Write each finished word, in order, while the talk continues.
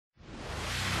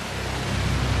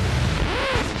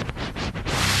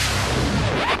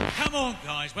on,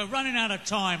 guys. We're running out of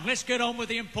time. Let's get on with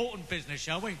the important business,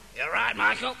 shall we? You're right,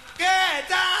 Michael. Get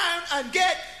down and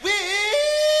get with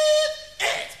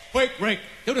it. Quick, Rick,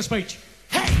 do the speech.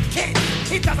 Hey, kid,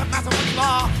 it doesn't matter what you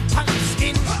are. Punks,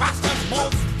 skins, bastards,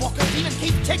 mobs, walkers, even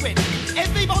Keith Chegwin.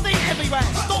 Everybody, everywhere,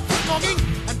 stop snogging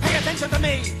and pay attention to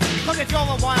me. Because if you're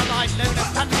a wild-eyed loner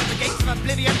standing at the gates of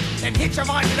oblivion, then hitch a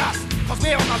ride with us. Because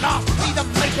we're on the last freedom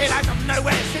moped out of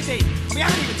nowhere city. And we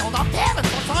haven't even told our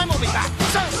parents what time we'll be back.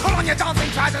 So pull on your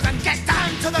dancing trousers and get down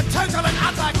to the total and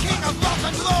utter king of rock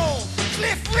and roll,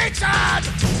 Cliff Richard!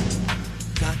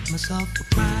 Got myself a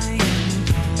crying,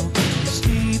 talking,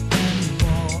 sleeping,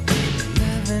 walking,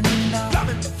 living down.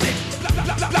 Blubbing, flip,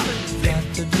 blubbing, flip. Got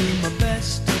to do my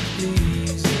best to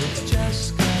please her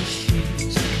just 'cause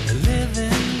she's a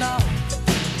living doll.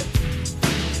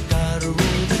 Got a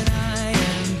rule that I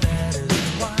am, that is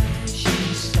why she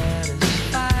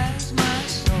satisfies my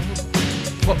soul.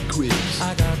 Pop quiz.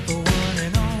 I got the one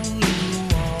and only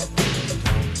walking,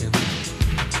 talking,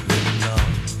 living doll.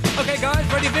 Okay, guys,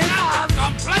 ready, Vin? I'm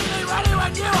completely ready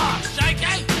when you are,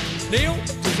 Shaky. Neil?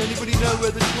 Does anybody know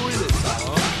where the toilets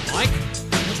are? Mike?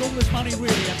 Does all this money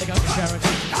really have to go to charity?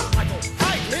 That's Michael.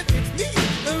 Hi, Cliff, it's me.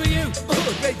 Who are you?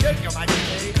 Oh, great joke, Your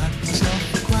Majesty. Got myself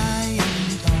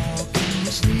crying, talking,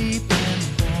 sleeping,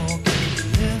 walking,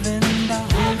 living doll.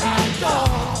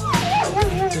 To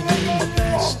do my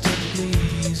best to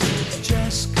please her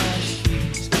just 'cause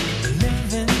she's a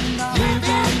living doll. I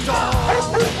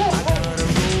got a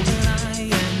roving eye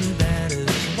and that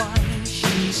is why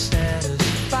she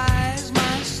satisfies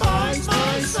my soul. My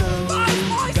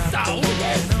soul,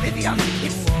 yes, Lydia,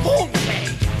 it's haunting.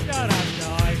 Shut up,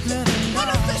 guys. Living What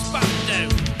does this button do?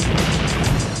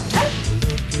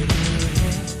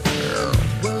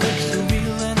 well, it's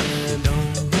surreal and I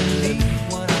don't believe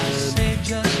what I say,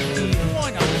 just feel. Why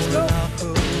not? Let's go. I'll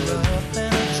put her up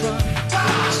in a truck,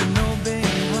 so no big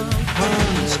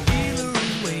hump, steal her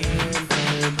away from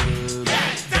her.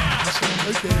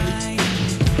 Okay.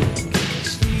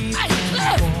 Hey,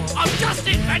 Cliff, I've just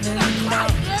invented a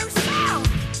great new sound.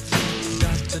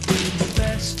 Got to do my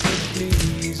best to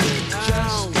please her,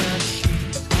 just 'cause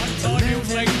she's Time you'll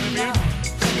take from you.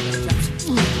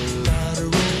 got a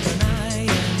roving eye,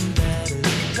 and that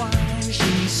is why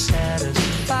she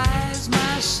satisfies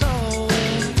my soul.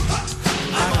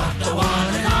 I got the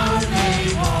one and only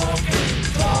walking,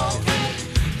 talking,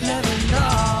 living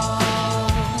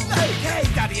doll. Okay,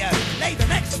 Daddy-O, lay the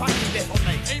next funky bit on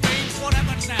me. He means what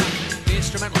happens now? The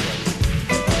instrumental bit.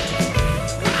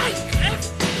 Hey, Cliff,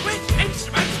 which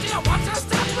instruments do you want us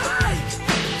to play?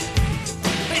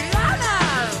 Piano!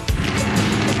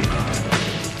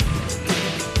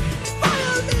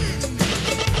 Violin!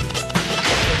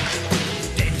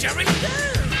 Didgeridoo!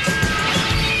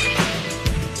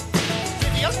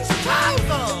 Lydia's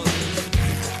trousers.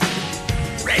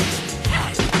 Rich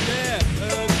head! Yeah,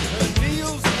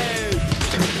 Neil's head.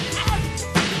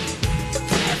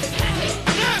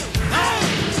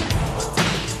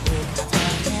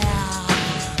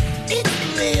 It's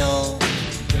real.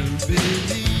 Don't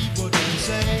believe what you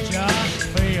say. Just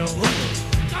feel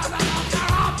Gonna knock her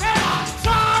off here,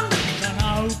 son! an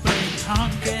open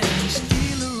hunk. And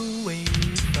steal her away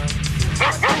from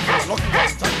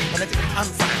Politically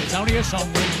unsound. It's only a song,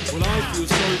 Rick. Well, I feel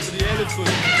sorry for the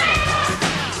elephant.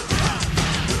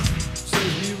 So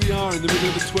here we are in the middle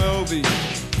of a 12-inch.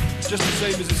 Just the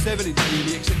same as a 7-inch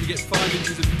really, except you get 5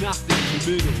 inches of nothing in the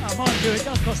middle. Oh, mind you, it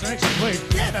does cost an extra quid.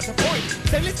 Yeah, that's the point.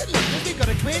 So listen, listeners, we've got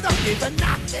a quid up here for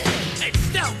nothing. It's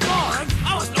still boring.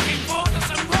 I was looking forward to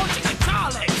some raunchy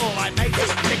guitar licks. All right, matey,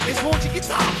 pick this raunchy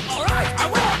guitar. All right, I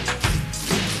will.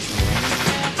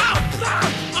 Oh,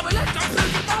 son! I'm a little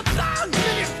about son!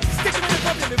 Brilliant. Stick him in the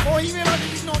coffin before he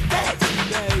realises he's not dead.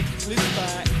 Yay, Cliff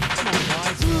back. Come on,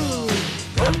 guys.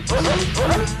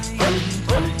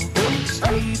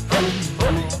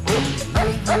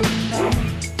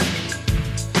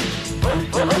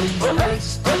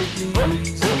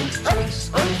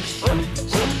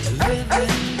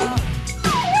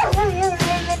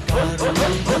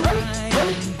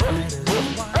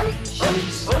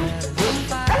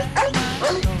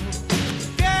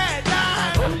 Get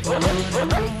down.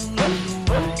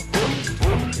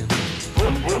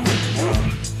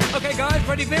 Okay, guys,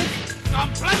 ready, Vin?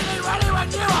 Completely ready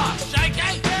when you are,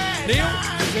 Shaky! Neil?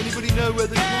 Does anybody know where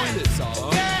the toilets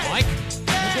are? Mike?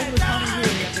 Does all this money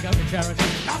really have to go to charity?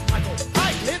 That's Michael.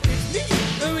 Hi, Cliff, it's me.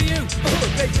 Who are you? Oh,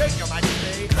 great joke, Your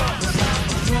Majesty.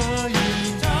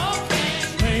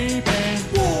 Sleeping.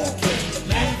 Walking.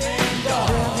 Living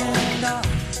doll.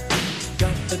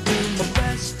 Got to do my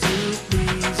best to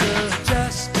please her,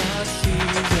 just 'cause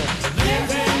she's a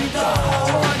living doll.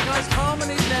 All right, guys,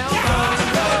 harmonies now.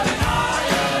 Living doll.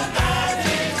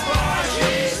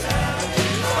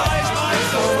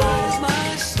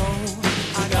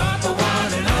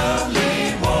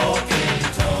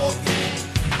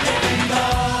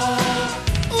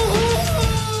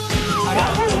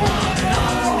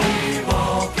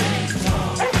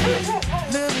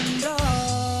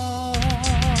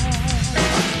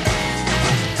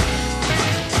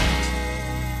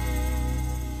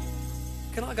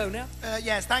 Can I go now?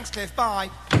 Yes, thanks, Cliff. Bye.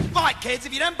 Right, kids,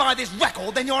 if you don't buy this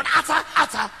record, then you're an utter.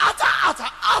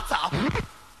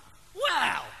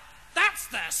 Well, that's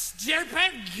the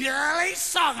stupid, girly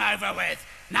song over with.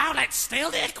 Now let's steal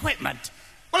the equipment.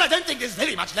 Well, I don't think there's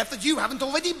very much left that you haven't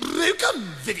already broken,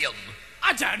 Vivian.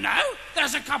 I don't know.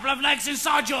 There's a couple of legs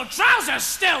inside your trousers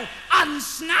still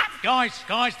unsnapped.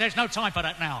 Guys, there's no time for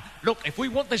that now. Look, if we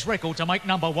want this record to make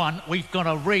 #1, we've got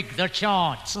to rig the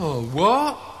charts. Oh,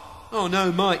 what? Oh,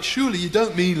 no, Mike, surely you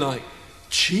don't mean, like,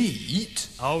 cheat?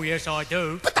 Oh, yes, I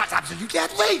do. But that's absolutely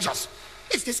outrageous.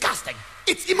 It's disgusting.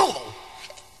 It's immoral.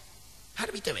 How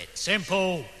do we do it?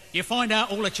 Simple. You find out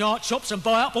all the chart shops and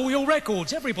buy up all your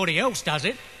records. Everybody else does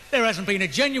it. There hasn't been a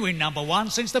genuine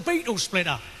 #1 since the Beatles split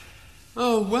up.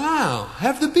 Oh, wow.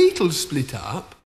 Have the Beatles split up?